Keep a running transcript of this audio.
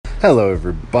Hello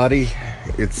everybody,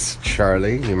 it's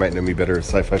Charlie. You might know me better as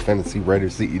sci-fi fantasy writer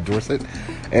C.E. Dorset.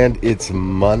 And it's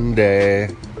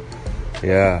Monday.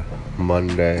 Yeah,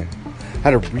 Monday.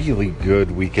 Had a really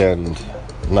good weekend.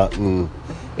 Not in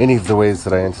any of the ways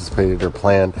that I anticipated or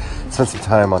planned. Spent some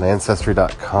time on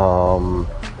Ancestry.com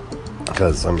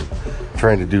because I'm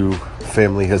trying to do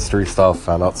family history stuff.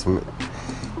 Found out some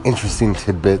interesting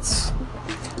tidbits.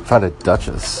 Found a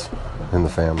duchess in the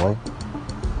family.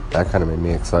 That kind of made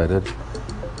me excited.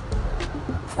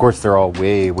 Of course, they're all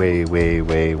way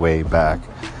back.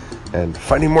 And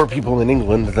finding more people in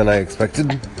England than I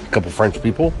expected. A couple French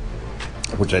people,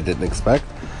 which I didn't expect.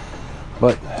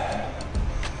 But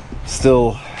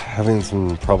still having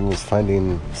some problems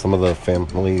finding some of the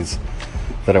families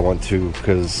that I want to,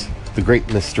 because the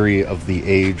great mystery of the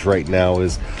age right now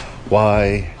is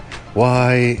why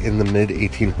in the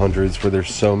mid-1800s were there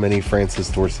so many Francis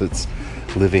Dorsets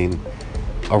living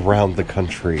around the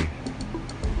country?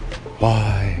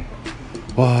 Why?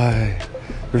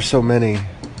 There's so many.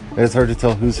 And it's hard to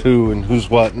tell who's who and who's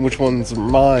what and which one's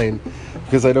mine.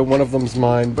 Because I know one of them's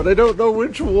mine, but I don't know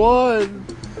which one.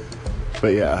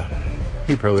 But yeah,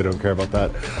 you probably don't care about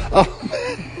that.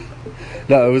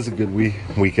 No, it was a good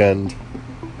weekend.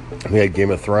 We had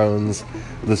Game of Thrones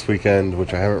this weekend,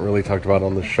 which I haven't really talked about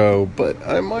on the show, but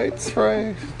I might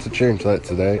try to change that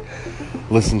today.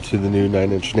 Listen to the new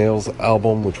 9 Inch Nails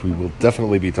album, which we will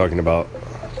definitely be talking about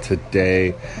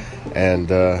today. And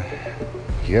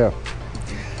yeah,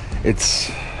 it's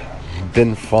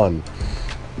been fun.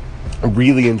 I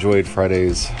really enjoyed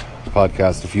Friday's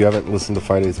podcast. If you haven't listened to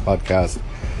Friday's podcast,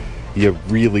 you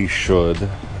really should.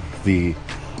 The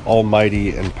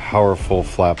almighty and powerful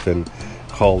Flapton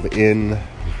called in,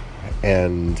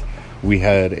 and we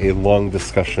had a long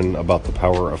discussion about the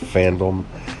power of fandom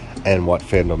and what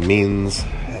fandom means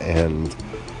and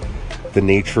the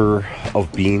nature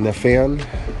of being a fan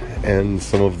and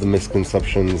some of the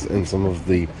misconceptions and some of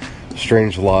the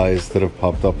strange lies that have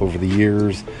popped up over the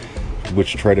years,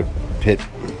 which try to pit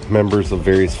members of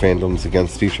various fandoms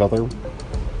against each other.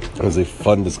 It was a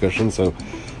fun discussion, so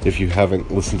if you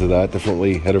haven't listened to that,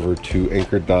 definitely head over to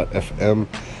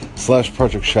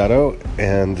anchor.fm/Project Shadow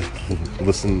and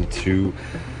listen to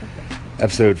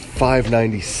episode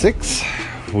 596,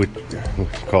 which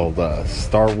called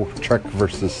Star Trek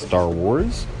versus Star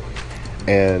Wars,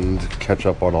 and catch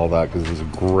up on all that because it was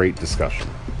a great discussion.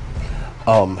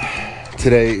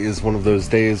 Today is one of those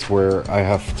days where I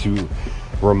have to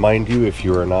remind you, if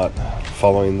you are not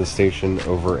following the station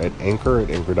over at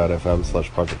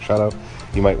anchor.fm/Project Shadow,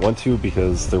 you might want to,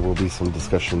 because there will be some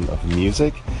discussion of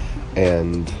music,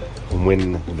 and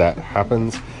when that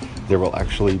happens, there will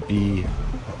actually be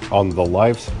on the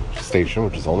live station,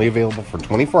 which is only available for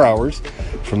 24 hours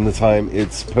from the time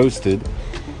it's posted,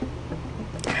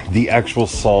 the actual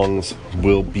songs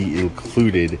will be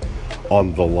included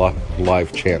on the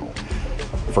live channel.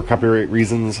 For copyright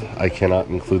reasons, I cannot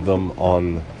include them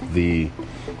on the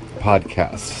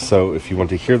podcast. So if you want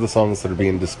to hear the songs that are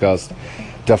being discussed,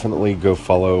 definitely go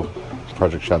follow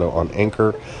Project Shadow on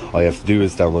Anchor. All you have to do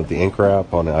is download the Anchor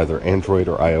app on either Android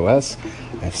or iOS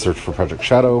and search for Project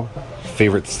Shadow,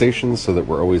 favorite stations, so that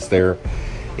we're always there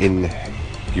in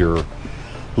your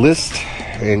list,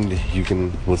 and you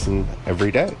can listen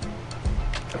every day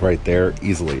right there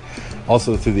easily.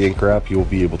 Also, through the Anchor app, you will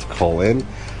be able to call in.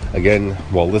 Again,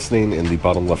 while listening, in the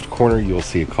bottom left corner, you'll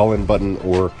see a call-in button,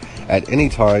 or at any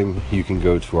time, you can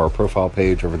go to our profile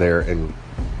page over there, and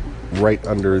right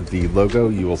under the logo,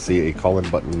 you will see a call-in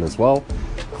button as well.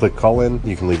 Click call-in.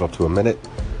 You can leave up to a minute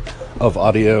of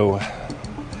audio,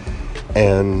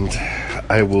 and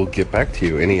I will get back to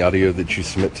you. Any audio that you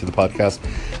submit to the podcast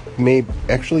may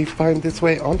actually find its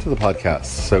way onto the podcast.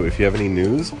 So if you have any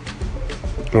news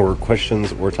or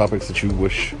questions or topics that you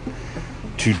wish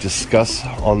to discuss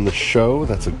on the show,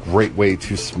 that's a great way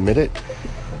to submit it.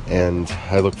 And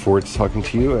I look forward to talking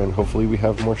to you, and hopefully we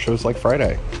have more shows like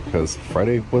Friday, because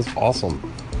Friday was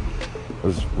awesome. It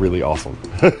was really awesome.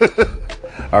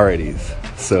 Alrighty,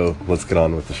 so let's get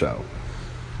on with the show.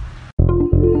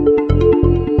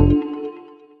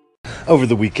 Over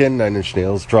the weekend, 9 Inch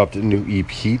Nails dropped a new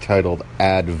EP titled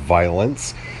Add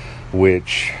Violence,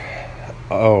 which,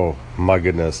 oh my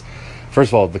goodness.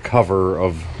 First of all, the cover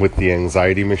with the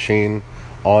anxiety machine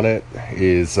on it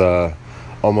is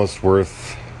almost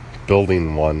worth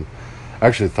building one. I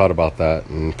actually thought about that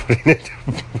and putting it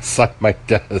beside my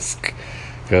desk,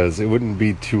 because it wouldn't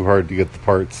be too hard to get the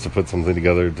parts to put something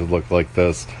together to look like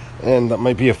this. And that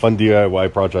might be a fun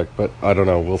DIY project, but I don't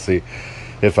know. We'll see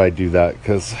if I do that,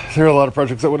 because there are a lot of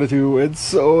projects I want to do and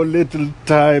so little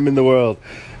time in the world.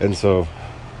 And so,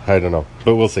 I don't know,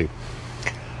 but we'll see.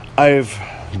 I've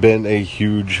been a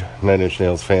huge Nine Inch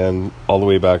Nails fan all the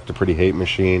way back to Pretty Hate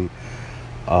Machine.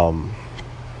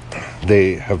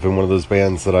 They have been one of those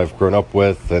bands that I've grown up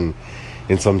with, and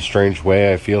in some strange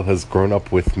way I feel has grown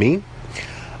up with me.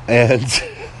 And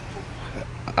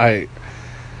I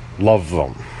love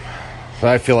them.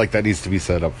 I feel like that needs to be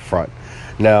said up front.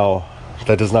 Now,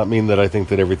 that does not mean that I think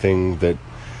that everything that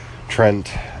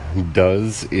Trent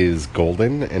does is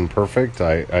golden and perfect.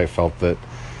 I felt that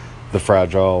The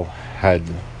Fragile had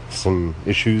some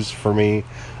issues for me.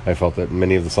 I felt that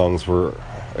many of the songs were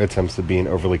attempts at being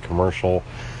overly commercial,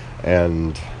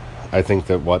 and I think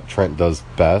that what Trent does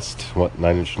best, what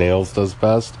Nine Inch Nails does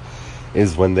best,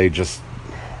 is when you just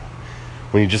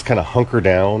kind of hunker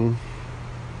down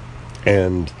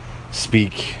and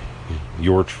speak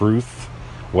your truth,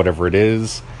 whatever it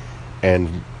is,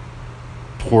 and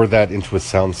pour that into a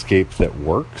soundscape that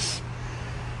works.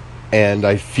 And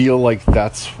I feel like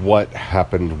that's what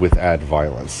happened with Add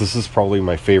Violence. This is probably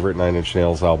my favorite Nine Inch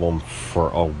Nails album for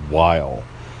a while.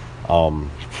 I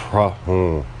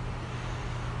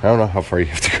don't know how far you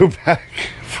have to go back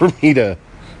for me to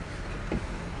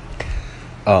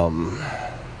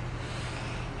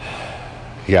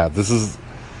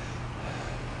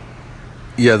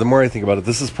the more I think about it,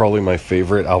 this is probably my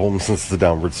favorite album since The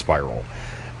Downward Spiral,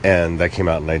 and that came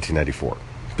out in 1994.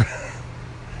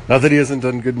 Not that he hasn't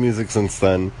done good music since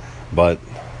then, but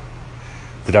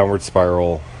The Downward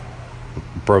Spiral,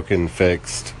 Broken,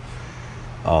 Fixed,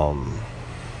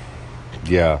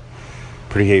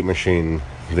 Pretty Hate Machine,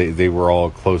 they were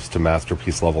all close to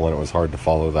masterpiece level, and it was hard to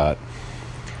follow that.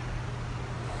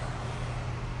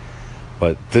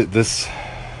 But this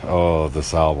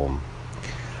album,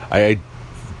 I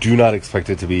do not expect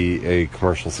it to be a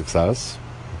commercial success.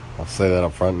 I'll say that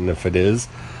up front, and if it is,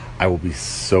 I will be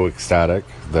so ecstatic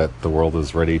that the world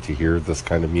is ready to hear this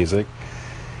kind of music.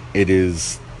 It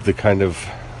is the kind of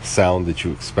sound that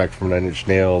you expect from Nine Inch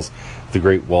Nails, the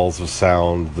great walls of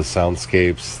sound, the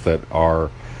soundscapes that are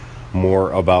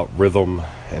more about rhythm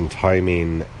and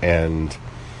timing and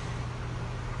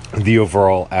the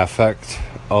overall affect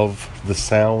of the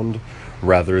sound,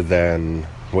 rather than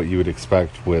what you would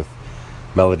expect with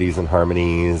melodies and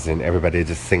harmonies and everybody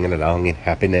just singing along in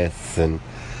happiness and,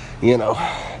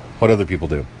 what other people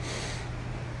do.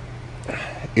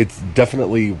 It's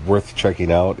definitely worth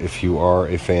checking out if you are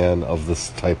a fan of this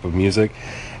type of music.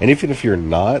 And even if you're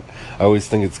not, I always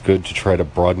think it's good to try to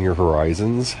broaden your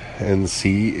horizons and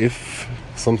see if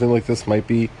something like this might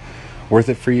be worth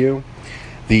it for you.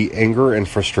 The anger and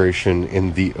frustration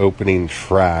in the opening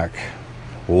track,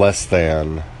 Less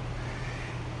Than,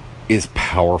 is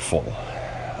powerful.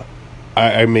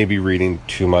 I may be reading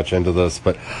too much into this,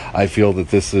 but I feel that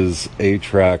this is a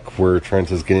track where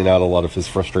Trent is getting out a lot of his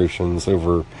frustrations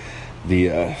over the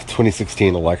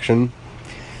 2016 election.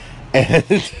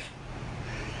 And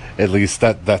at least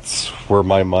that's where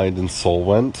my mind and soul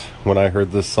went when I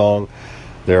heard this song.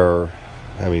 There are,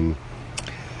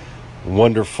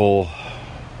 wonderful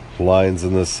lines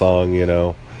in this song,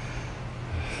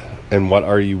 And what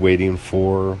are you waiting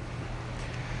for?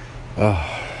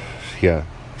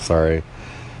 Sorry.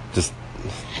 Just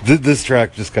this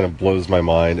track just kind of blows my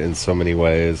mind in so many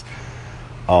ways.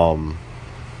 You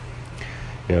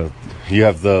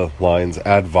have the lines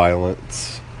add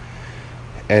violence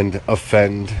and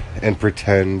offend and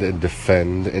pretend and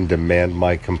defend and demand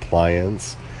my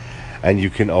compliance, and you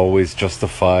can always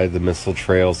justify the missile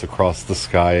trails across the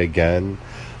sky again.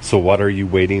 So what are you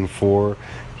waiting for?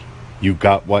 You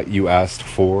got what you asked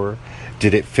for.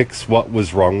 Did it fix what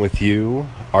was wrong with you?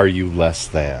 Are you less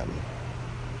than?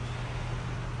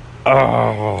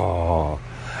 Oh.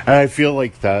 And I feel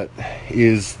like that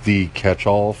is the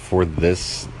catch-all for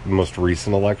this most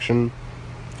recent election.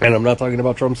 And I'm not talking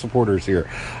about Trump supporters here.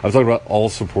 I'm talking about all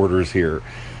supporters here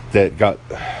that got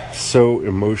so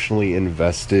emotionally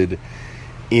invested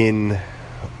in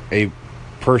a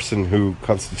person who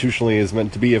constitutionally is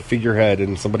meant to be a figurehead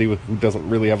and somebody who doesn't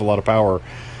really have a lot of power.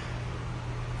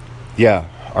 Yeah,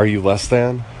 are you less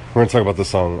than? We're going to talk about this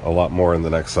song a lot more in the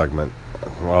next segment.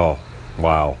 Oh,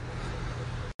 wow.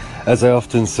 As I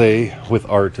often say with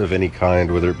art of any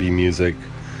kind, whether it be music,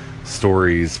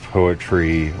 stories,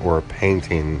 poetry, or a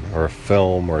painting, or a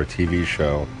film, or a TV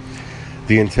show,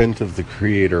 the intent of the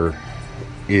creator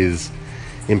is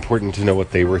important to know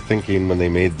what they were thinking when they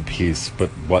made the piece, but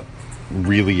what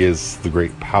really is the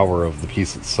great power of the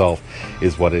piece itself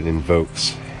is what it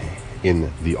invokes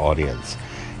in the audience,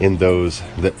 in those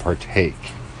that partake,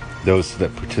 those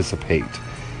that participate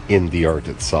in the art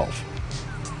itself.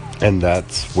 And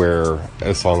that's where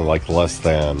a song like Less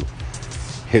Than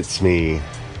hits me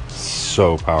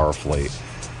so powerfully,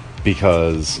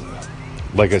 because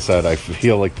like I said, I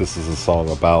feel like this is a song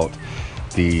about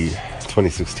the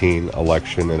 2016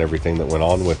 election and everything that went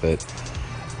on with it,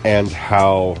 and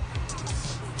how,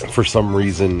 for some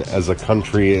reason, as a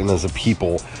country and as a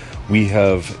people, we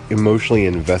have emotionally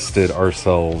invested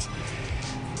ourselves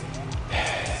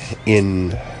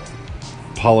in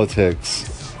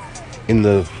politics in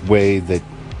the way that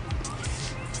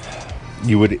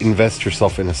you would invest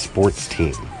yourself in a sports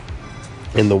team,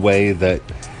 in the way that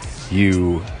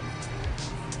you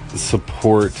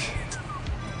support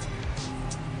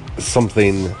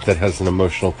something that has an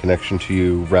emotional connection to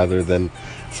you rather than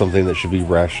something that should be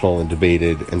rational and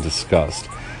debated and discussed.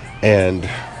 And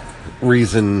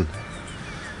reason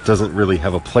doesn't really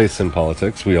have a place in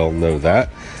politics. We all know that.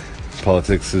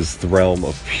 Politics is the realm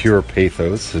of pure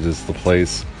pathos. It is the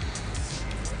place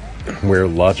where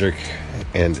logic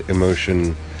and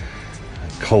emotion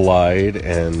collide,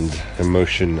 and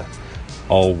emotion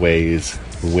always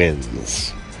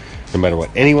wins. No matter what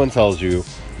anyone tells you,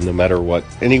 no matter what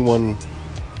anyone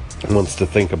wants to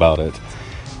think about it,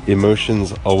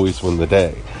 emotions always win the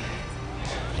day.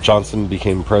 Johnson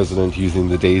became president using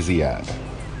the Daisy ad.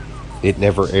 It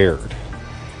never aired.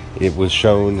 It was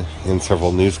shown in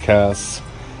several newscasts,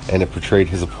 and it portrayed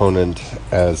his opponent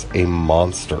as a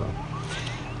monster.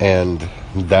 And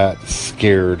that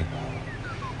scared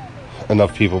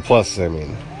enough people. Plus, I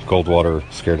mean, Goldwater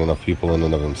scared enough people in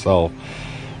and of himself.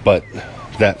 But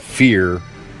that fear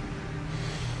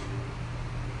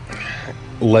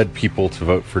led people to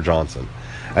vote for Johnson.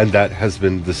 And that has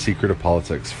been the secret of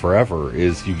politics forever,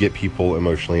 is you get people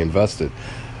emotionally invested.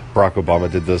 Barack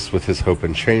Obama did this with his hope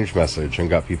and change message and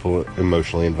got people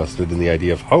emotionally invested in the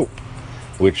idea of hope,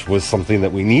 which was something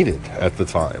that we needed at the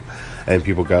time. And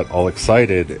people got all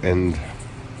excited and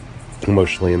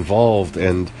emotionally involved,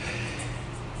 and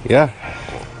yeah,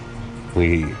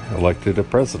 we elected a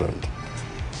president.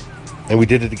 And we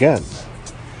did it again.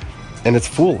 And it's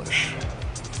foolish.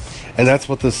 And that's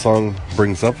what this song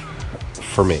brings up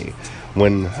for me.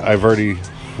 When I've already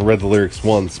read the lyrics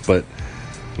once, but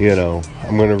you know,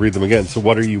 I'm going to read them again. So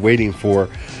what are you waiting for?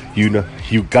 You know,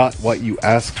 you got what you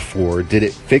asked for. Did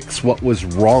it fix what was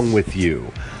wrong with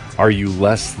you? Are you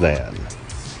less than?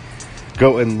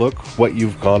 Go and look what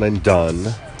you've gone and done.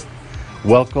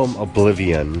 Welcome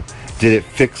oblivion. Did it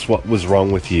fix what was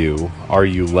wrong with you? Are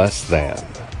you less than?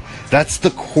 That's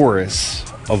the chorus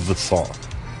of the song.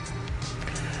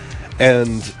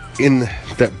 And in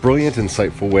that brilliant,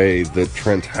 insightful way that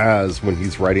Trent has when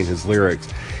he's writing his lyrics,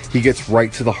 he gets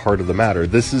right to the heart of the matter.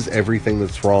 This is everything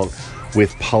that's wrong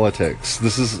with politics.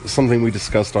 This is something we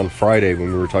discussed on Friday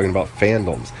when we were talking about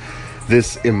fandoms.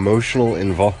 This emotional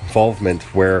involvement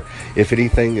where if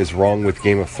anything is wrong with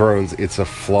Game of Thrones, it's a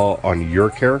flaw on your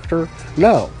character.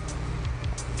 No.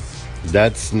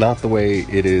 That's not the way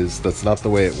it is. That's not the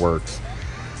way it works.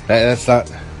 That's not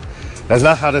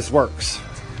how this works.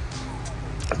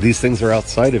 These things are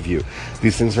outside of you.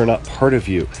 These things are not part of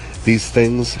you. These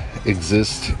things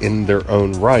exist in their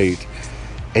own right,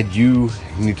 and you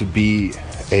need to be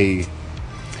a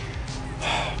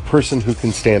person who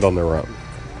can stand on their own.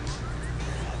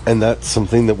 And that's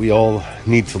something that we all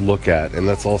need to look at, and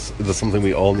that's something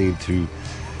we all need to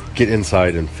get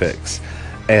inside and fix.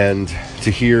 And to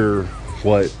hear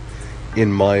what,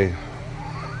 in my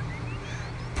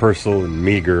personal and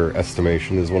meager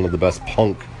estimation, is one of the best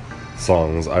punk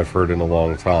songs I've heard in a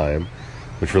long time,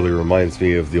 which really reminds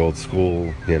me of the old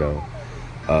school, you know,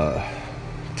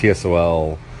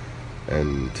 TSOL,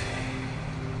 and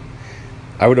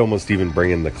I would almost even bring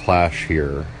in the Clash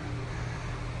here,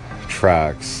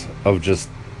 tracks of just,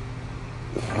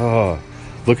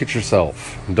 look at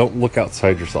yourself. Don't look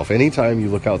outside yourself. Anytime you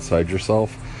look outside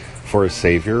yourself for a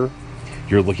savior,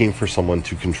 you're looking for someone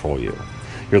to control you.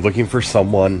 You're looking for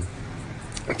someone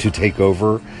to take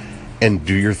over and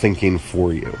do your thinking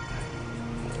for you.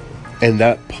 And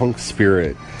that punk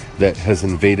spirit that has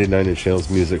invaded Nine Inch Nails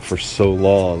music for so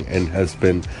long and has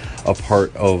been a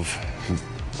part of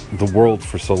the world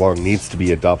for so long needs to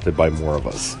be adopted by more of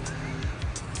us.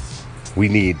 We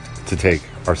need to take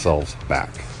ourselves back.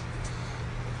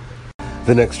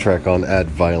 The next track on Add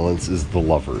Violence is The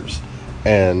Lovers.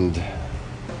 And,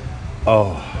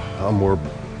 a more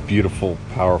beautiful,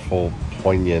 powerful,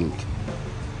 poignant,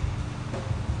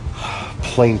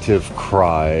 plaintive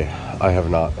cry I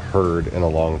have not heard in a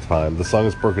long time. The song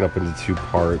is broken up into two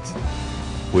parts,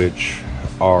 which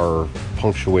are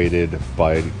punctuated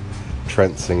by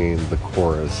Trent singing the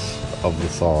chorus of the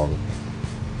song.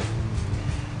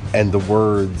 And the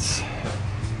words,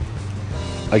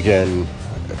 again,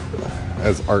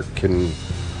 as art can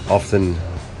often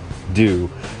do,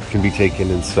 can be taken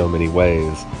in so many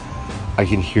ways. I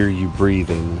can hear you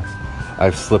breathing.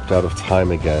 I've slipped out of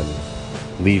time again,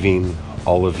 leaving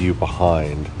all of you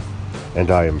behind,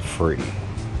 and I am free.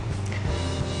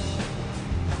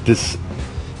 This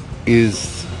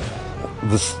is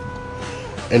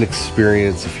an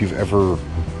experience, if you've ever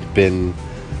been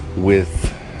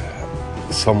with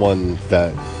someone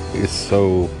that is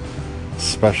so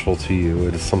special to you.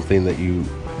 It is something that you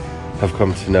have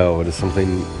come to know. It is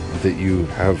something that you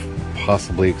have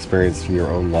possibly experienced in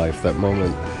your own life. That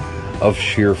moment of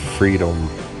sheer freedom,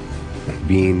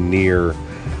 being near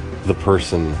the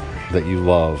person that you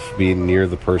love, being near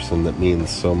the person that means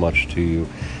so much to you,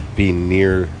 being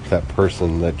near that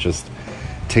person that just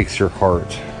takes your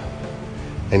heart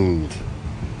and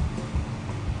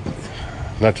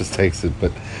not just takes it,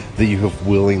 but that you have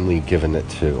willingly given it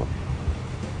to.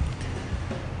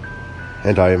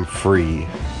 And I am free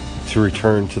to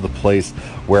return to the place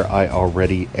where I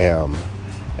already am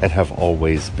and have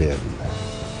always been.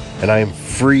 And I am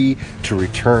free to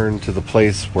return to the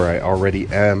place where I already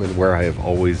am and where I have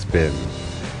always been.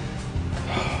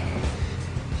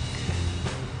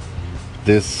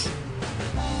 This,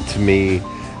 to me,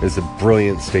 is a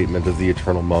brilliant statement of the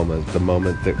eternal moment, the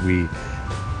moment that we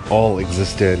all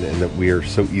exist in and that we are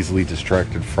so easily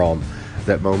distracted from,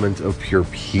 that moment of pure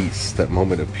peace, that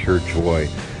moment of pure joy,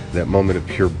 that moment of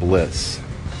pure bliss,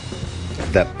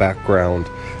 that background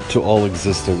to all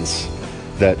existence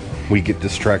that we get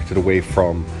distracted away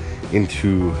from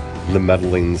into the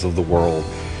meddlings of the world,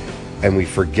 and we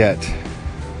forget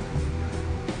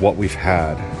what we've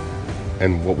had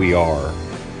and what we are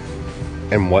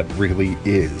and what really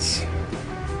is.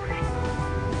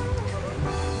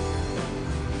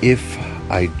 If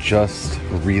I just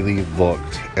really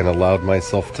looked and allowed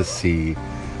myself to see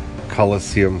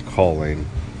Colosseum calling,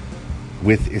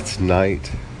 with its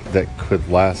night that could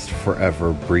last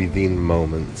forever, breathing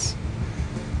moments.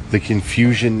 The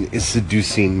confusion is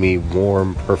seducing me,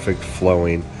 warm, perfect,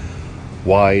 flowing.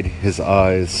 Wide his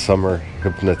eyes, summer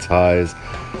hypnotized,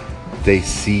 they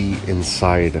see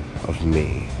inside of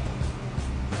me.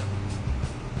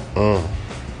 Have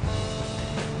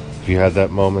you had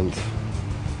that moment?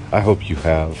 I hope you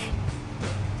have.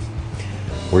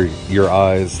 Where your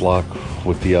eyes lock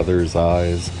with the other's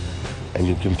eyes and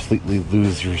you completely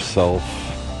lose yourself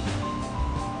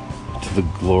to the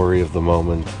glory of the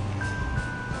moment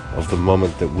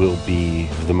that will be,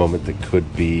 of the moment that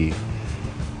could be,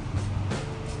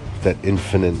 that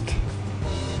infinite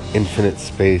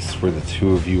space where the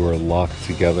two of you are locked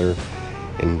together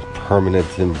in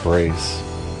permanent embrace.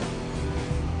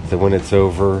 That when it's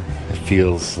over, it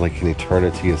feels like an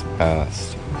eternity has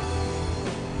passed.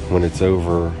 When it's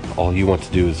over, all you want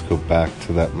to do is go back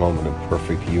to that moment of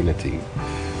perfect unity,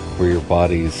 where your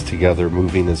bodies together,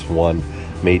 moving as one,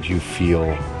 made you feel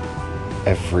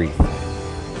everything,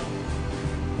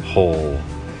 whole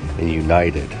and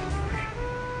united.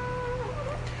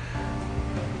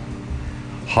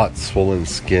 Hot, swollen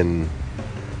skin,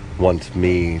 want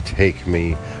me, take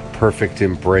me, perfect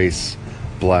embrace,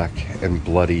 black and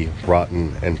bloody,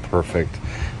 rotten and perfect.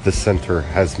 The center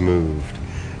has moved,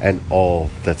 and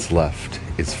all that's left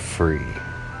is free.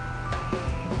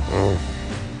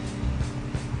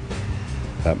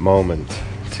 That moment,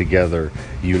 together,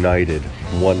 united,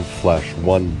 one flesh,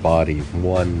 one body,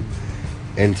 one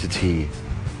entity,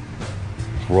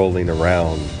 rolling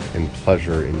around in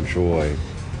pleasure and joy.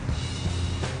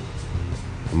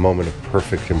 A moment of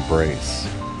perfect embrace,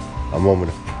 a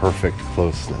moment of perfect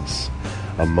closeness,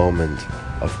 a moment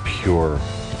of pure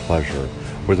pleasure,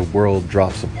 where the world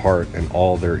drops apart and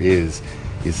all there is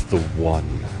the one.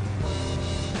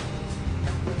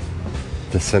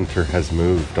 The center has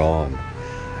moved on,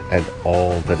 and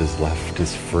all that is left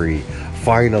is free.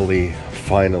 Finally,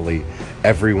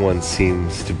 everyone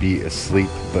seems to be asleep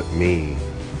but me,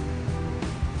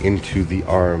 into the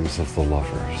arms of the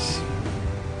lovers.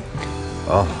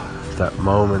 Oh, that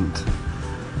moment.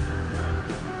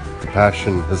 The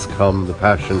passion has come, the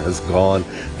passion has gone,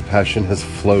 the passion has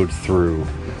flowed through.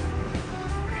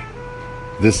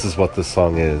 This is what this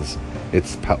song is.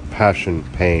 It's passion,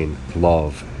 pain,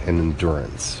 love, and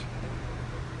endurance.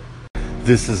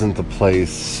 This Isn't the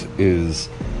Place is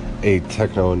a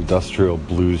techno-industrial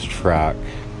blues track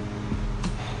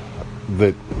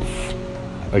that,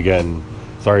 again,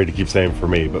 sorry to keep saying for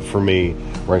me, but for me,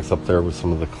 ranks up there with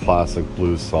some of the classic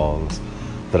blues songs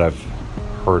that I've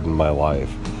heard in my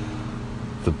life.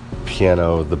 The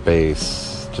piano, the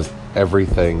bass, just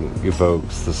everything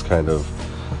evokes this kind of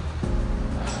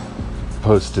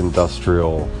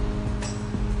post-industrial,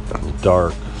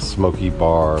 dark, smoky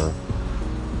bar,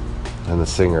 and the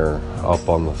singer up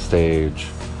on the stage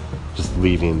just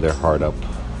leaving their heart up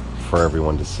for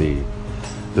everyone to see.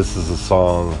 This is a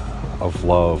song of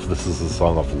love. This is a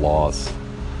song of loss.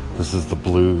 This is the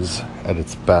blues at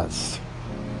its best.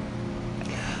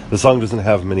 The song doesn't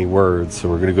have many words, so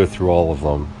we're going to go through all of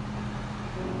them.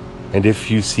 And if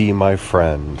you see my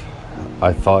friend,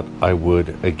 I thought I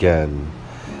would again.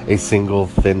 A single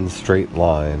thin straight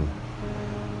line.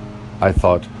 I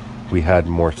thought we had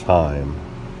more time.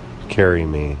 Carry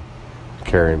me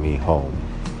home.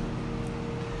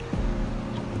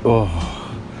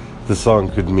 Oh, the song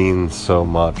could mean so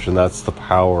much, and that's the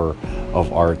power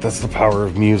of art. That's the power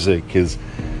of music, is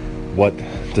what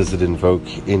does it invoke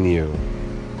in you?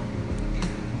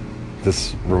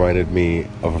 This reminded me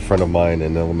of a friend of mine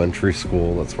in elementary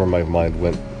school. That's where my mind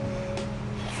went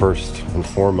first and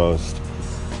foremost.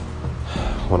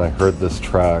 When I heard this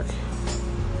track,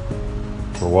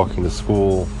 we're walking to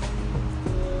school,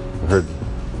 we heard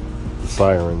the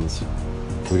sirens.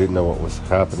 We didn't know what was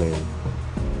happening.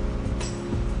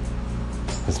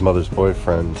 His mother's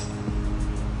boyfriend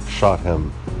shot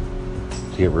him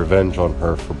to get revenge on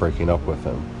her for breaking up with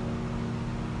him.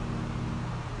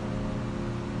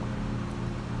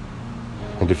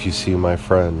 And if you see my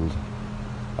friend,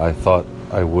 I thought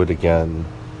I would again.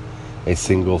 A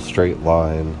single straight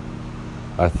line.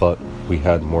 I thought we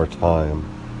had more time.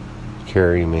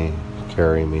 Carry me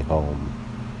home.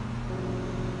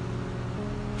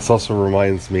 This also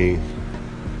reminds me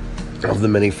of the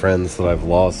many friends that I've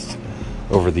lost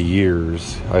over the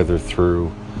years, either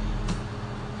through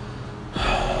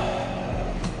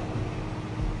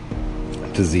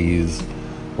disease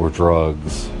or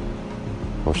drugs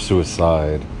or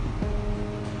suicide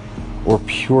or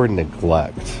pure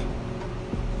neglect.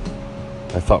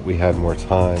 I thought we had more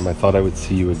time. I thought I would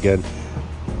see you again.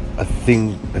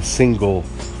 A single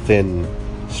thin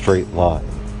straight line.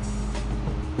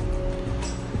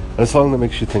 And a song that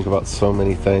makes you think about so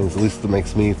many things, at least that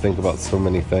makes me think about so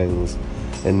many things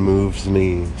and moves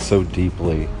me so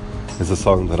deeply, is a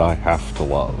song that I have to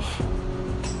love.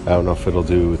 I don't know if it'll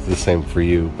do the same for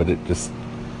you, but it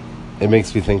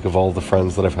makes me think of all the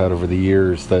friends that I've had over the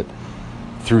years that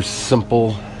through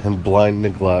simple and blind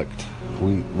neglect,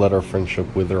 we let our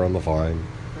friendship wither on the vine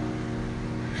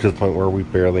to the point where we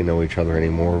barely know each other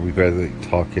anymore. We barely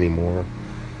talk anymore.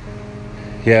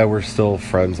 Yeah, we're still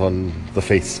friends on the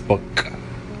Facebook.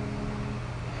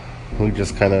 We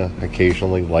just kind of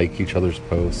occasionally like each other's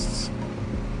posts.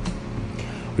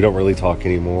 We don't really talk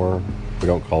anymore. We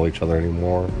don't call each other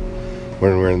anymore.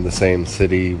 When we're in the same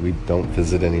city, we don't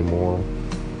visit anymore.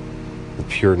 The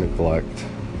pure neglect.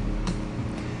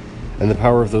 And the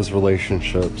power of those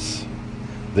relationships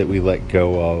that we let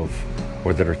go of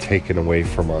or that are taken away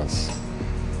from us.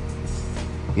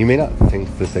 You may not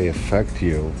think that they affect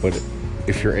you, but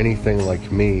if you're anything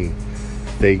like me,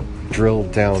 they drill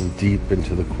down deep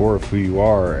into the core of who you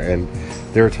are, and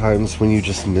there are times when you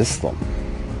just miss them.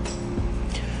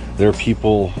 There are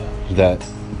people that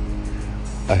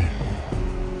I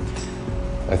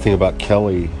think about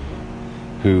Kelly,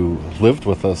 who lived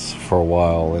with us for a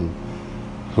while and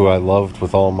who I loved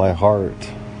with all my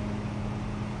heart.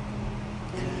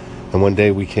 And one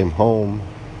day we came home.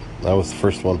 I was the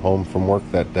first one home from work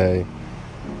that day,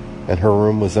 and her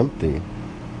room was empty.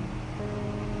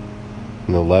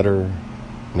 No letter,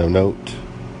 no note,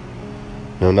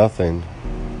 no nothing.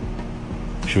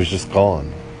 She was just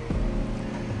gone.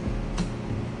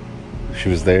 She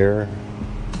was there,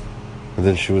 and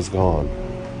then she was gone.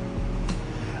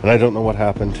 And I don't know what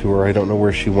happened to her. I don't know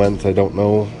where she went. I don't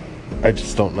know. I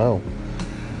just don't know.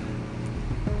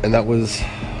 And that was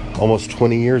almost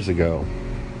 20 years ago.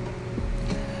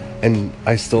 And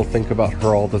I still think about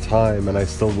her all the time, and I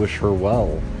still wish her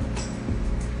well,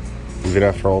 even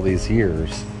after all these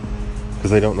years,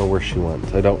 because I don't know where she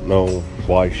went. I don't know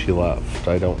why she left.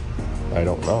 I don't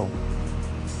know.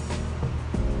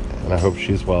 And I hope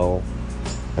she's well,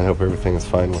 and I hope everything is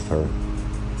fine with her.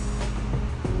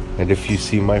 And if you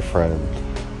see my friend,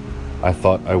 I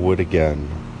thought I would again.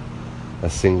 A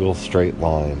single straight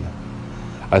line.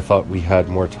 I thought we had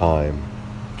more time.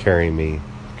 Carry me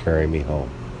home.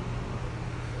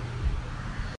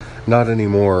 Not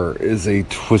anymore is a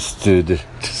twisted,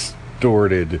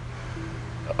 distorted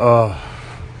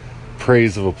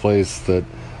praise of a place that,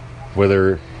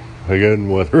 whether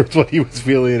it's what he was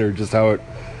feeling or just how it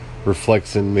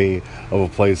reflects in me, of a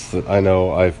place that I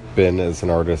know I've been as an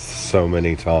artist so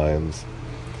many times.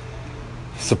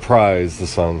 Surprise, the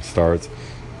song starts.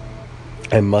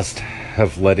 I must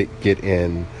have let it get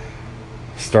in.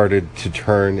 Started to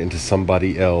turn into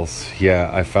somebody else.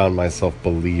 Yeah, I found myself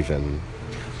believing.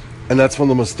 And that's one of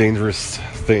the most dangerous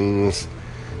things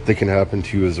that can happen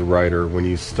to you as a writer, when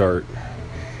you start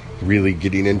really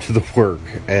getting into the work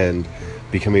and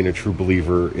becoming a true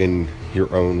believer in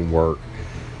your own work,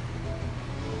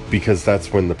 because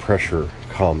that's when the pressure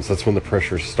comes. That's when the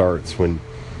pressure starts, when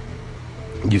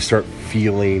you start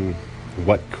feeling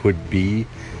what could be,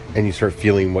 and you start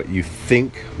feeling what you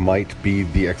think might be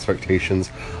the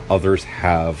expectations others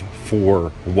have for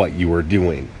what you are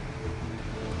doing.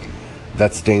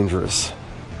 That's dangerous.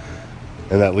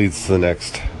 And that leads to the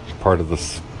next part of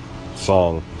this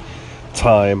song.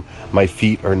 Time, my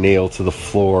feet are nailed to the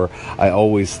floor. I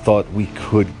always thought we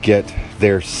could get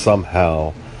there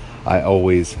somehow. I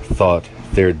always thought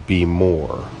there'd be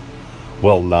more.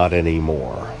 Well, not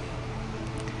anymore.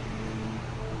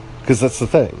 Because that's the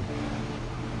thing.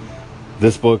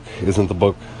 This book isn't the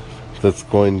book that's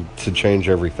going to change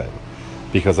everything.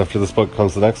 Because after this book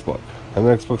comes the next book. And the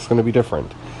next book's going to be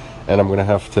different. And I'm going to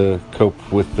have to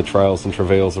cope with the trials and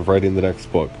travails of writing the next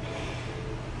book.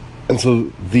 And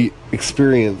so the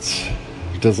experience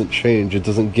doesn't change. It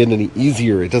doesn't get any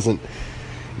easier. It doesn't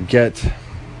get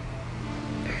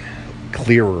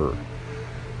clearer.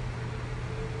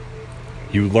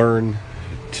 You learn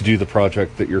to do the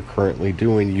project that you're currently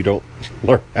doing. You don't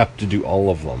learn how to do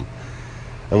all of them.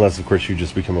 Unless, of course, you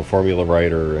just become a formula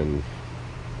writer and,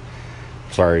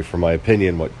 sorry for my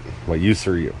opinion, what use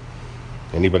are you?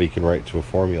 Anybody can write to a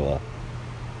formula.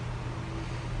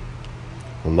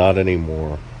 Well, not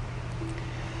anymore.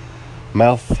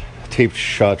 Mouth taped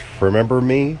shut. Remember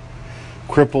me?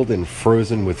 Crippled and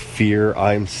frozen with fear,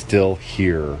 I'm still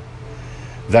here.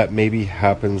 That maybe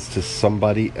happens to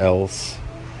somebody else.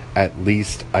 At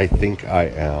least I think I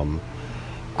am.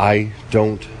 I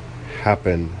don't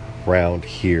happen round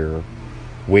here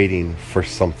waiting for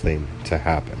something to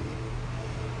happen.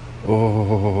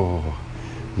 Oh,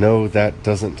 no, that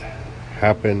doesn't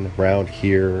happen round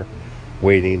here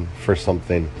waiting for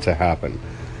something to happen.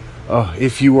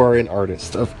 If you are an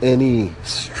artist of any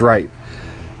stripe,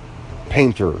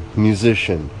 painter,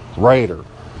 musician, writer,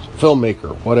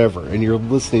 filmmaker, whatever, and you're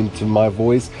listening to my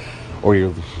voice, or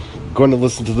you're going to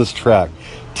listen to this track,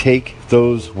 take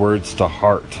those words to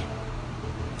heart.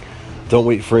 Don't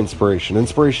wait for inspiration.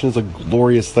 Inspiration is a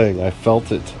glorious thing. I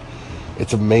felt it.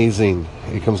 It's amazing.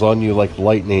 It comes on you like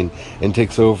lightning and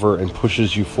takes over and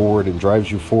pushes you forward and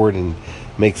drives you forward and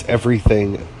makes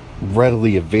everything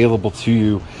readily available to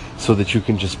you so that you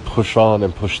can just push on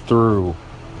and push through.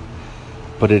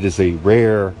 But it is a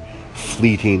rare,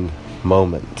 fleeting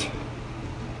moment.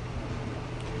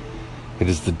 It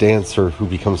is the dancer who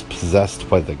becomes possessed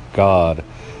by the god,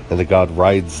 and the god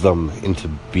rides them into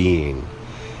being.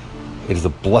 It is a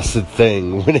blessed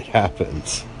thing when it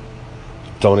happens.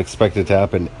 Don't expect it to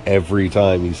happen every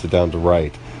time you sit down to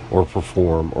write or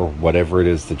perform or whatever it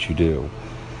is that you do.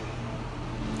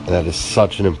 And that is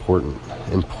such an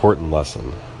important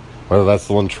lesson. Whether that's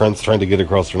the one Trent's trying to get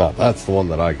across or not, that's the one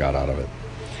that I got out of it.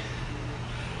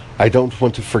 I don't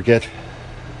want to forget.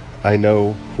 I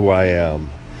know who I am.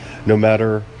 No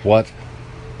matter what,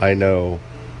 I know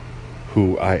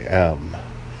who I am.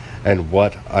 And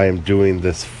what I am doing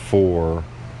this for.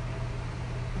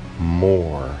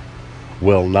 More.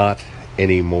 Well, not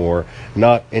anymore.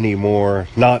 Not anymore.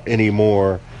 Not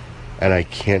anymore. And I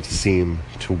can't seem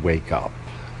to wake up.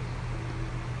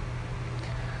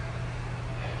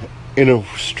 In a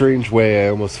strange way, I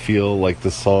almost feel like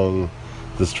this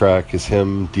track is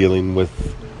him dealing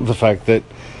with the fact that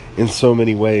in so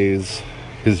many ways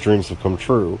his dreams have come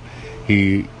true.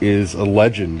 He is a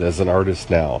legend as an artist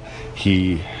now.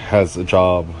 He has a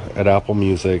job at Apple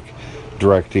Music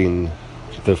directing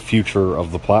the future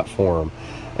of the platform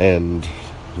and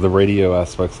the radio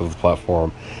aspects of the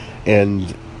platform.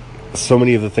 And so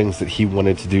many of the things that he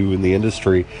wanted to do in the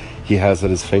industry, he has at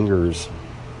his fingers.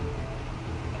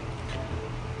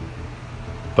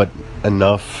 But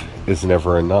enough is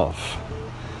never enough.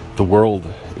 The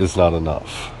world is not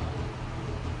enough.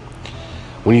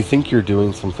 When you think you're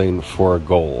doing something for a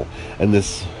goal, and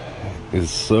this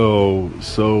is so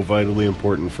vitally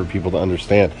important for people to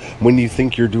understand, when you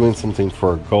think you're doing something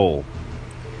for a goal,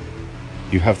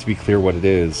 you have to be clear what it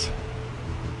is,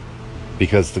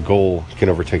 because the goal can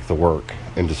overtake the work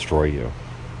and destroy you.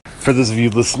 For those of you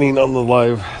listening on the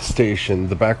live station,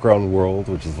 The Background World,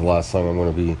 which is the last song I'm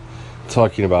going to be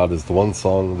talking about, is the one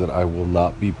song that I will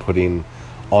not be putting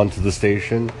onto the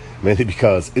station, mainly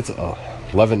because it's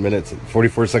 11 minutes and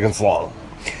 44 seconds long.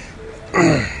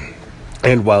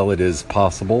 And while it is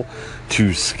possible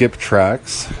to skip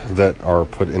tracks that are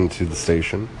put into the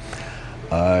station,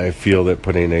 I feel that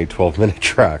putting a 12-minute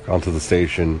track onto the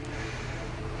station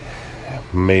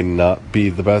may not be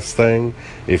the best thing.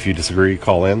 If you disagree,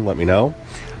 call in, let me know.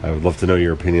 I would love to know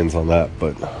your opinions on that,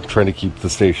 but I'm trying to keep the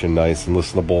station nice and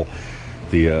listenable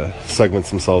The segments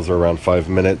themselves are around 5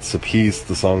 minutes a piece.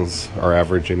 The songs are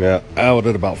averaging out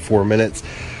at about 4 minutes.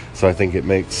 So I think it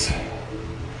makes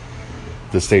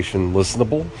the station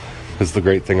listenable. Because the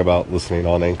great thing about listening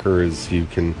on Anchor is you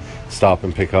can stop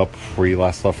and pick up where you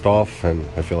last left off. And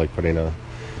I feel like putting a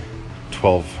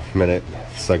 12-minute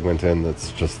segment in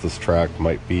that's just this track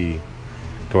might be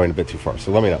going a bit too far.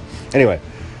 So let me know. Anyway,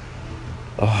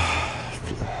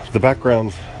 the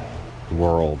background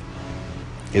world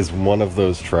is one of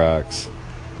those tracks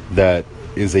that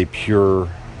is a pure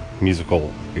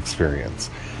musical experience.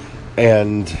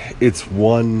 And it's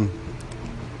one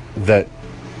that,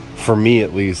 for me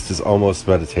at least, is almost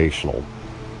meditational.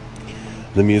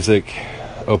 The music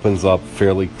opens up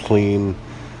fairly clean,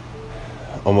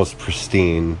 almost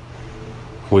pristine,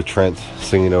 with Trent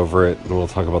singing over it, and we'll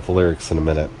talk about the lyrics in a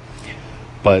minute.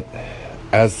 But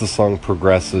as the song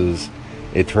progresses,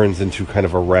 it turns into kind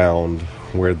of a round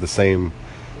where the same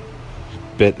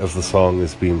bit of the song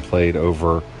is being played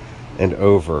over and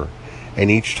over,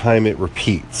 and each time it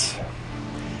repeats,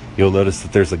 you'll notice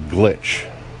that there's a glitch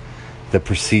that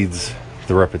precedes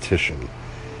the repetition,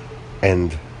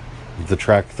 and the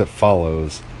track that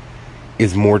follows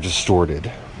is more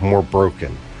distorted, more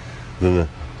broken than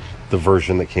the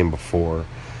version that came before,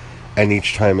 and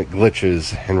each time it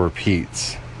glitches and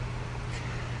repeats.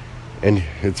 And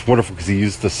it's wonderful because he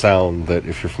used the sound that,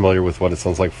 if you're familiar with what it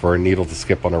sounds like for a needle to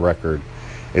skip on a record,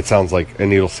 it sounds like a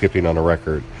needle skipping on a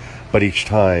record. But each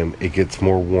time it gets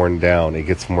more worn down, it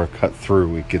gets more cut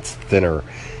through, it gets thinner,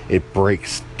 it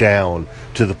breaks down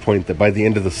to the point that by the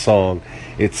end of the song,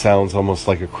 it sounds almost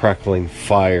like a crackling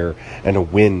fire and a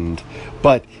wind.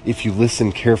 But if you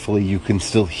listen carefully, you can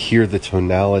still hear the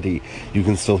tonality, you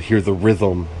can still hear the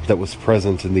rhythm that was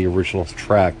present in the original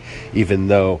track, even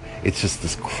though it's just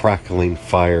this crackling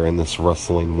fire and this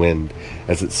rustling wind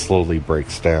as it slowly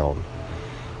breaks down.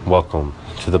 Welcome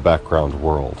to the background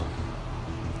world.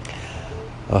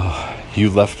 You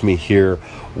left me here.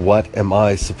 What am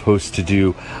I supposed to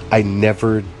do? I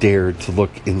never dared to look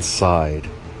inside,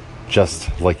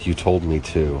 just like you told me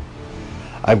to.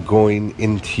 I'm going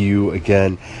into you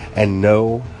again, and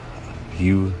know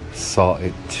you saw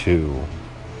it too.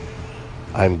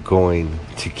 I'm going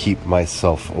to keep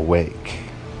myself awake.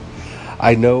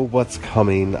 I know what's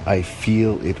coming. I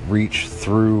feel it reach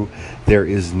through. There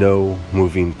is no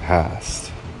moving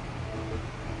past.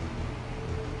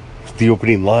 The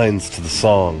opening lines to the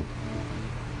song.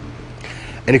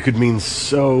 And it could mean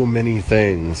so many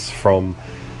things, from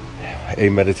a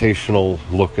meditational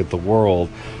look at the world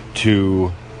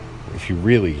to, if you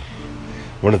really,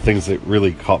 one of the things that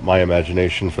really caught my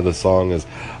imagination for the song is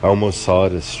I almost saw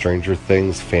it as Stranger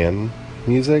Things fan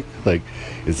music. Like,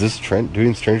 is this Trent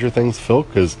doing Stranger Things, Phil?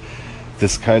 Because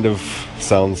this kind of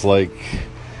sounds like,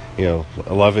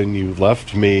 11, you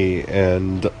left me,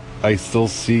 and I still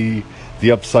see the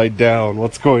upside down,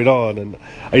 what's going on? And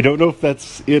I don't know if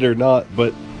that's it or not,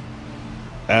 but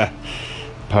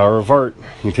power of art. You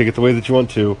can take it the way that you want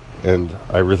to, and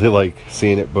I really like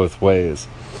seeing it both ways.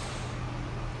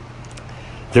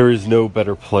 There is no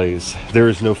better place. There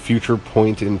is no future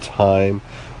point in time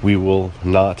we will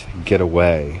not get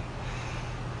away.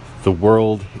 The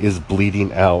world is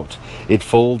bleeding out. It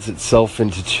folds itself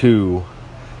into two.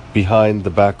 Behind the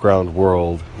background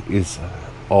world is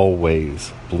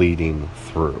always bleeding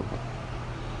through.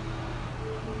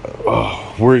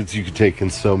 Words you could take in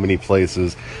so many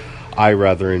places. I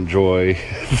rather enjoy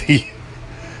the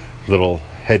little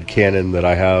headcanon that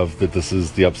I have that this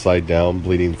is the upside down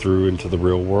bleeding through into the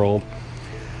real world.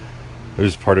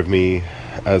 There's part of me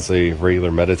as a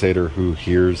regular meditator who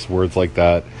hears words like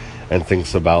that and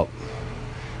thinks about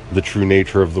the true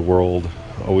nature of the world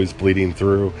always bleeding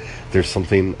through. There's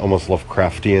something almost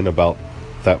Lovecraftian about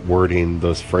that wording,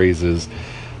 those phrases,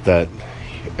 that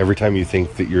every time you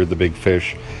think that you're the big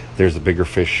fish, there's a bigger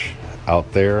fish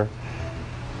out there.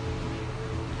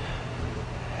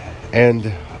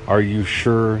 And are you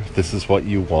sure this is what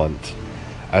you want?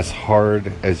 As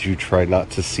hard as you try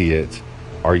not to see it,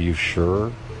 are you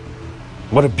sure?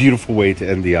 What a beautiful way to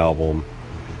end the album.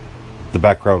 The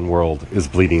background world is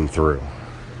bleeding through.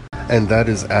 And that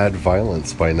is Add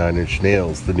Violence by 9 Inch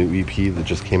Nails, the new EP that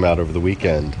just came out over the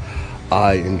weekend.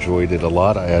 I enjoyed it a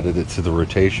lot. I added it to the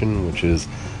rotation, which is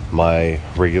my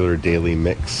regular daily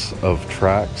mix of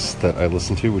tracks that I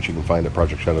listen to, which you can find at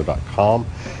projectshadow.com.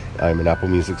 I'm an Apple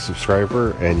Music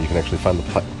subscriber, and you can actually find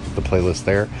the playlist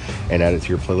there and add it to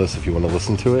your playlist if you want to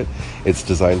listen to it. It's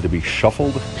designed to be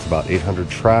shuffled. It's about 800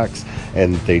 tracks,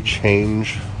 and they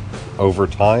change over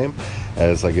time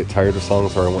as I get tired of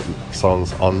songs or I want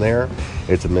songs on there.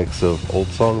 It's a mix of old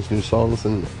songs, new songs,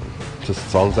 and just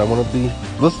songs I want to be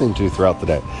listening to throughout the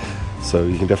day. So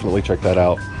you can definitely check that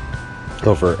out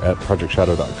over at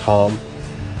projectshadow.com.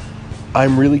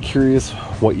 I'm really curious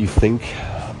what you think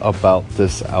about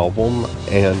this album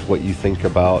and what you think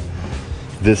about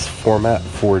this format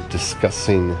for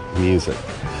discussing music.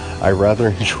 I rather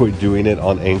enjoy doing it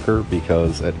on Anchor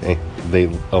because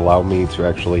they allow me to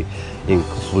actually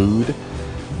include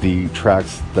the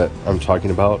tracks that I'm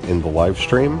talking about in the live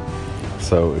stream.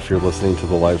 So if you're listening to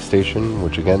the live station,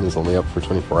 which again is only up for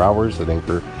 24 hours at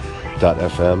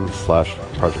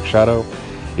anchor.fm/Project Shadow,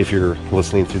 if you're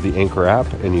listening through the Anchor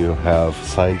app and you have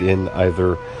signed in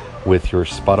either with your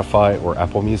Spotify or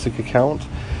Apple Music account,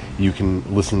 you can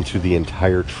listen to the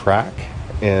entire track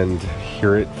and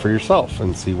hear it for yourself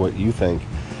and see what you think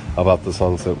about the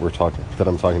songs that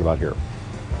I'm talking about here.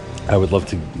 I would love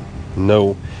to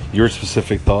know your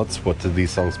specific thoughts. What did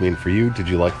these songs mean for you? Did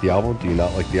you like the album? Do you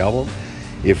not like the album?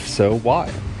 If so,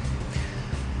 why?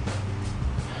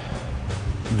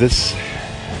 This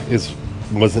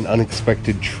was an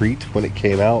unexpected treat when it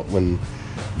came out. When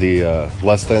the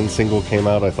Less Than single came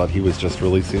out, I thought he was just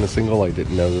releasing a single. I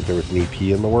didn't know that there was an EP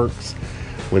in the works.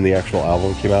 When the actual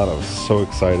album came out, I was so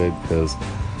excited because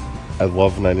I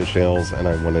love Nine Inch Nails and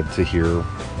I wanted to hear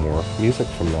more music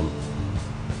from them.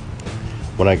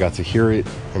 When I got to hear it,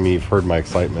 I mean, you've heard my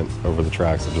excitement over the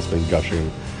tracks. I've just been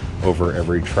gushing over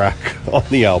every track on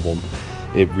the album.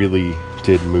 It really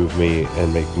did move me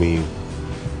and make me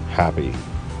happy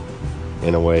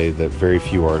in a way that very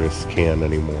few artists can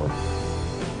anymore.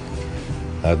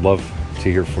 I'd love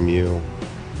to hear from you.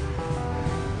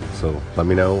 So let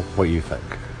me know what you think.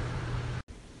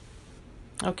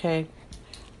 Okay.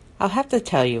 I'll have to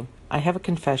tell you, I have a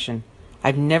confession.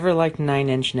 I've never liked Nine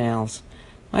Inch Nails.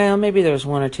 Well, maybe there was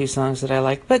one or two songs that I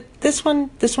liked, but this one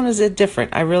is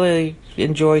different. I really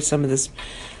enjoy some of this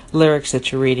lyrics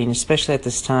that you're reading, especially at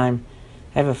this time.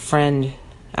 I have a friend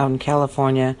out in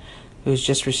California who's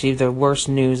just received the worst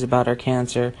news about her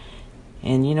cancer,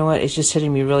 and you know what? It's just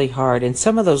hitting me really hard. And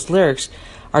some of those lyrics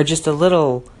are just a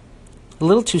little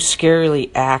too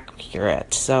scarily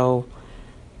accurate. So,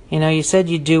 you know, you said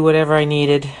you'd do whatever I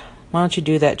needed. Why don't you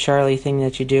do that Charlie thing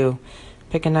that you do?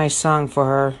 Pick a nice song for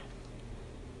her.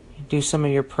 Do some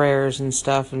of your prayers and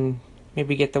stuff, and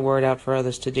maybe get the word out for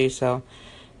others to do so.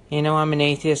 You know, I'm an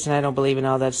atheist and I don't believe in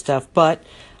all that stuff, but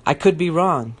I could be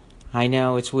wrong. I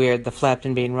know, it's weird, the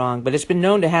Flapton being wrong, but it's been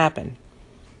known to happen.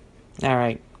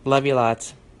 Alright, love you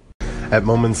lots. At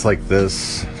moments like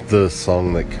this, the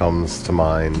song that comes to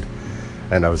mind,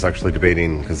 and I was actually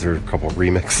debating, because there are a couple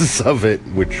remixes of it,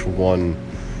 which one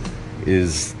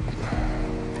is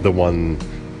the one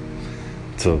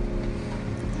to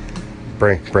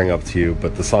bring up to you,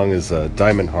 but the song is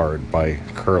Diamond Hard by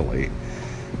Curly,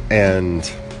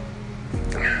 and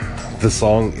the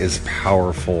song is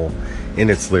powerful in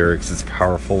its lyrics, it's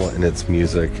powerful in its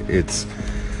music.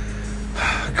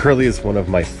 Curly is one of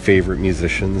my favorite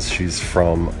musicians. She's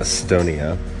from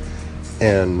Estonia,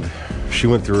 and she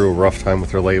went through a rough time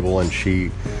with her label, and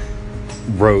she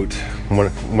wrote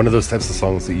one of those types of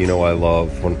songs that you know I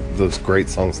love, one of those great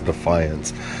songs of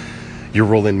defiance. You're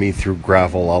rolling me through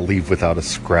gravel, I'll leave without a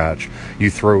scratch. You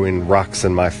throw in rocks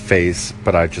in my face,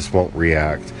 but I just won't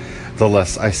react. The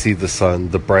less I see the sun,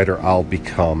 the brighter I'll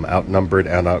become. Outnumbered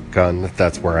and outgunned,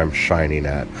 that's where I'm shining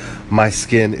at. My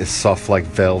skin is soft like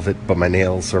velvet, but my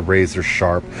nails are razor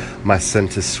sharp. My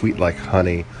scent is sweet like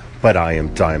honey, but I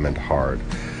am diamond hard.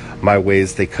 My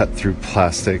ways, they cut through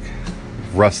plastic,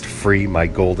 rust free my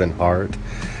golden heart.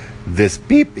 This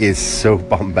beep is so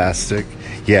bombastic.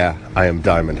 Yeah, I am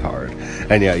diamond hard.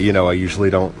 And yeah, you know, I usually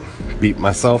don't beep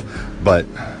myself, but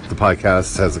the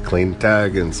podcast has a clean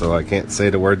tag, and so I can't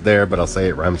say the word there, but I'll say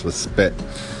it rhymes with spit.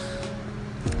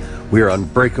 We are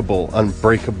unbreakable,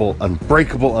 unbreakable,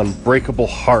 unbreakable, unbreakable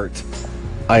heart.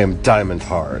 I am diamond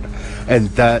hard. And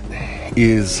that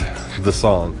is the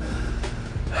song.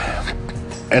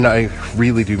 And I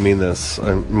really do mean this.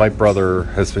 My brother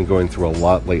has been going through a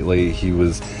lot lately. He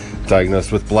was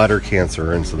diagnosed with bladder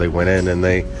cancer, and so they went in and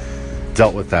they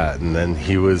dealt with that, and then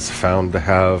he was found to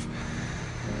have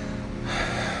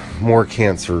more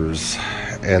cancers,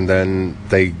 and then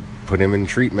they put him in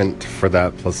treatment for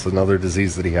that, plus another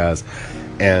disease that he has,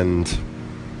 and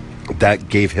that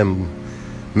gave him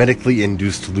medically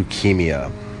induced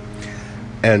leukemia.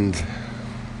 And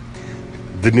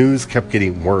the news kept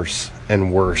getting worse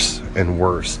and worse and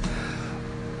worse.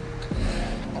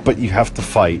 But you have to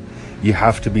fight. You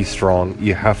have to be strong.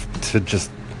 You have to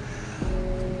just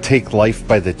take life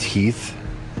by the teeth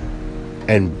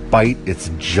and bite its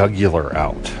jugular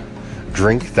out.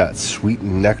 Drink that sweet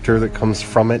nectar that comes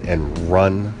from it and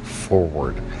run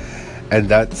forward. And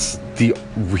that's the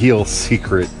real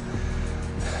secret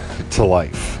to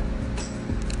life.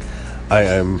 I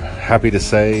am happy to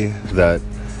say that,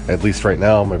 at least right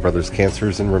now, my brother's cancer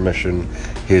is in remission,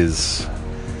 his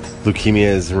leukemia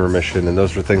is in remission, and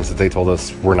those are things that they told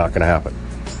us were not going to happen.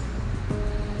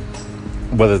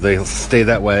 Whether they'll stay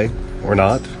that way or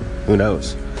not, who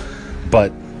knows?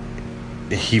 But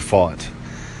he fought,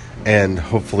 and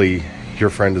hopefully your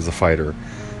friend is a fighter.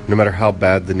 No matter how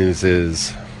bad the news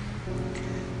is,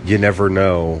 you never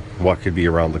know what could be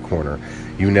around the corner.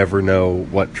 You never know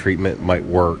what treatment might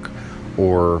work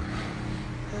or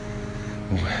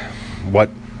what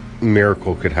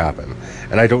miracle could happen.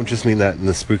 And I don't just mean that in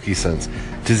the spooky sense.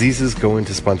 Diseases go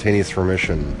into spontaneous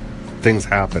remission. Things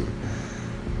happen.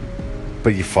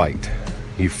 But you fight.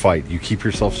 You fight. You keep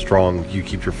yourself strong. You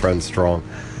keep your friends strong.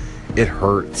 It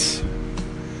hurts.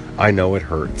 I know it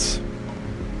hurts.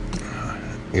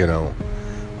 You know,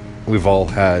 we've all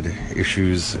had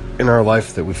issues in our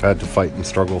life that we've had to fight and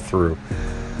struggle through.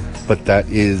 But that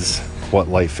is what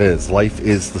life is. Life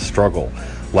is the struggle.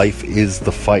 Life is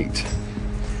the fight.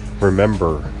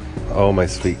 Remember, oh, my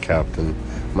sweet captain,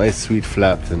 my sweet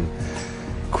Flapton,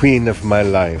 queen of my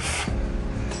life,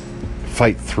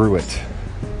 fight through it.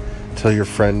 Tell your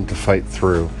friend to fight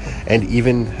through. And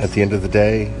even at the end of the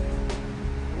day,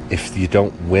 if you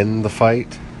don't win the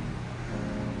fight,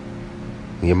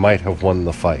 you might have won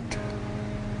the fight.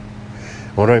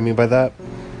 What do I mean by that?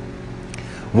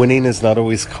 Winning is not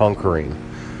always conquering.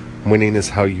 Winning is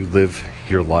how you live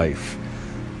your life.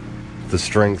 The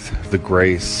strength, the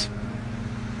grace,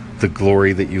 the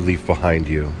glory that you leave behind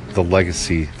you, the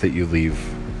legacy that you leave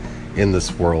in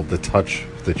this world, the touch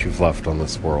that you've left on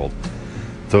this world.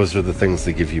 Those are the things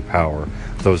that give you power.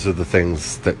 Those are the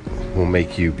things that will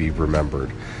make you be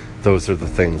remembered. Those are the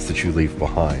things that you leave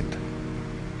behind.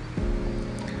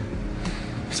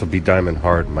 So be diamond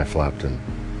hard, my Flapton.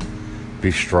 Be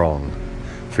strong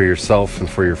for yourself and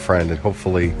for your friend, and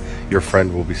hopefully your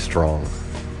friend will be strong.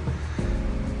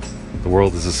 The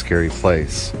world is a scary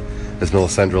place. As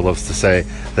Melisandre loves to say,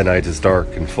 the night is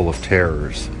dark and full of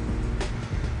terrors.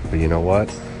 But you know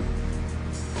what?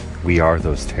 We are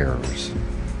those terrors.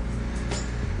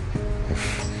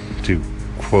 To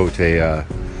quote a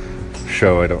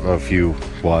show, I don't know if you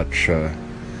watch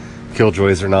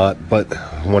Killjoys or not, but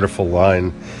a wonderful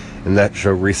line in that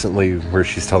show recently where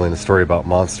she's telling a story about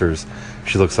monsters.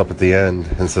 She looks up at the end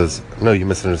and says, "No, you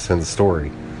misunderstand the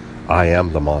story. I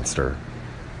am the monster.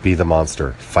 Be the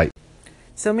monster. Fight."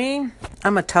 So me,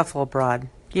 I'm a tough old broad.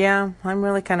 Yeah, I'm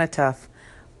really kind of tough.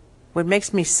 What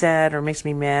makes me sad or makes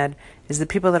me mad is the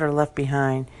people that are left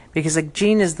behind. Because like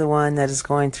Jean is the one that is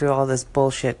going through all this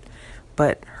bullshit,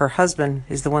 but her husband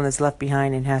is the one that's left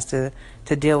behind and has to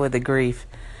deal with the grief.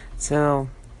 So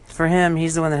for him,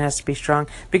 he's the one that has to be strong.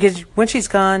 Because when she's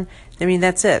gone, I mean,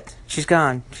 that's it. She's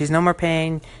gone. She's no more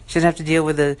pain. She doesn't have to deal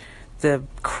with the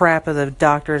crap of the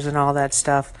doctors and all that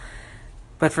stuff.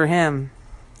 But for him,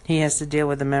 he has to deal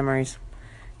with the memories.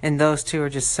 And those two are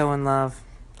just so in love.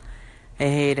 I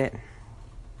hate it.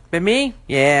 But me?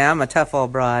 Yeah, I'm a tough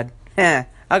old broad.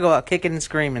 I'll go out kicking and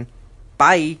screaming.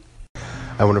 Bye.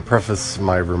 I want to preface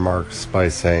my remarks by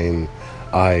saying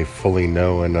I fully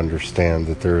know and understand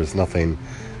that there is nothing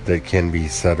that can be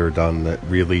said or done that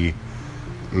really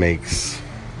makes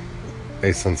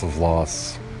a sense of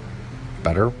loss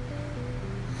better.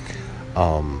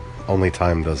 Only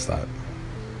time does that.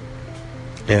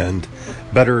 And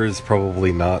better is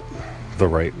probably not the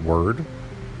right word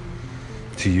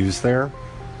to use there,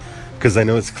 because I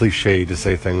know it's cliche to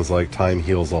say things like time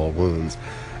heals all wounds,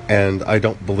 and I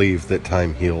don't believe that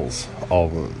time heals all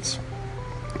wounds,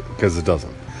 because it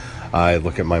doesn't. I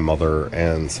look at my mother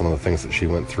and some of the things that she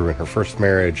went through in her first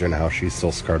marriage and how she's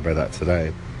still scarred by that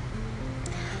today.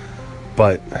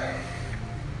 But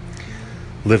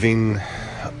living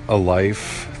a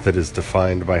life that is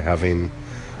defined by having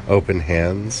open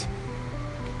hands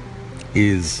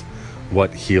is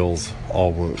what heals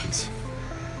all wounds.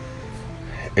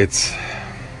 It's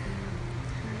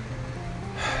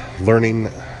learning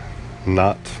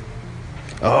not...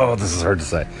 Oh, this is hard to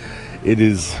say. It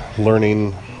is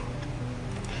learning...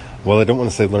 Well, I don't want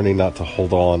to say learning not to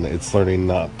hold on. It's learning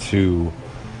not to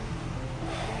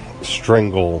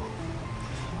strangle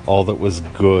all that was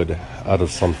good out of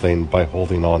something by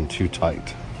holding on too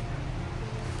tight.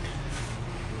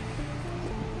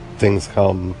 Things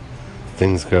come,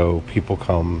 things go, people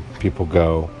come, people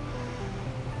go.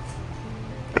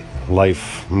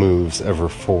 Life moves ever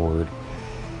forward.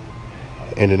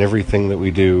 And in everything that we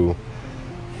do,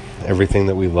 everything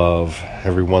that we love,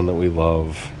 everyone that we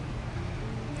love,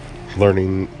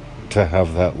 learning to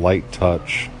have that light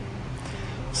touch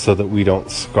so that we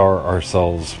don't scar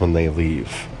ourselves when they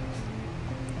leave.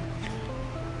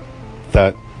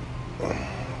 That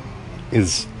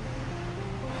is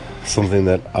something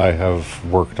that I have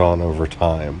worked on over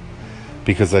time,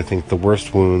 because I think the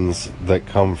worst wounds that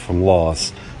come from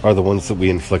loss are the ones that we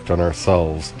inflict on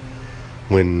ourselves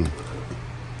when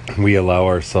we allow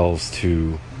ourselves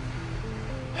to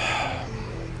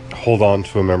hold on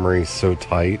to a memory so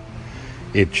tight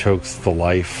it chokes the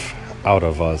life out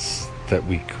of us that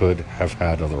we could have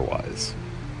had otherwise.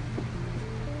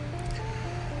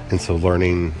 And so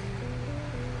learning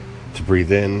to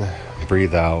breathe in,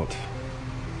 breathe out,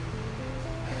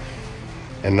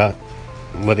 and not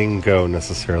letting go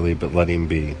necessarily, but letting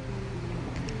be.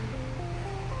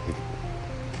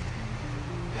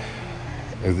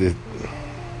 It's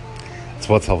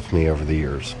what's helped me over the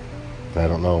years. I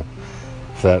don't know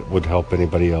if that would help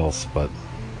anybody else, but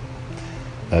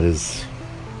that is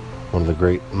one of the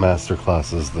great master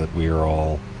classes that we are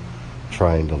all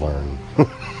trying to learn.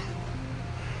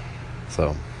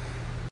 So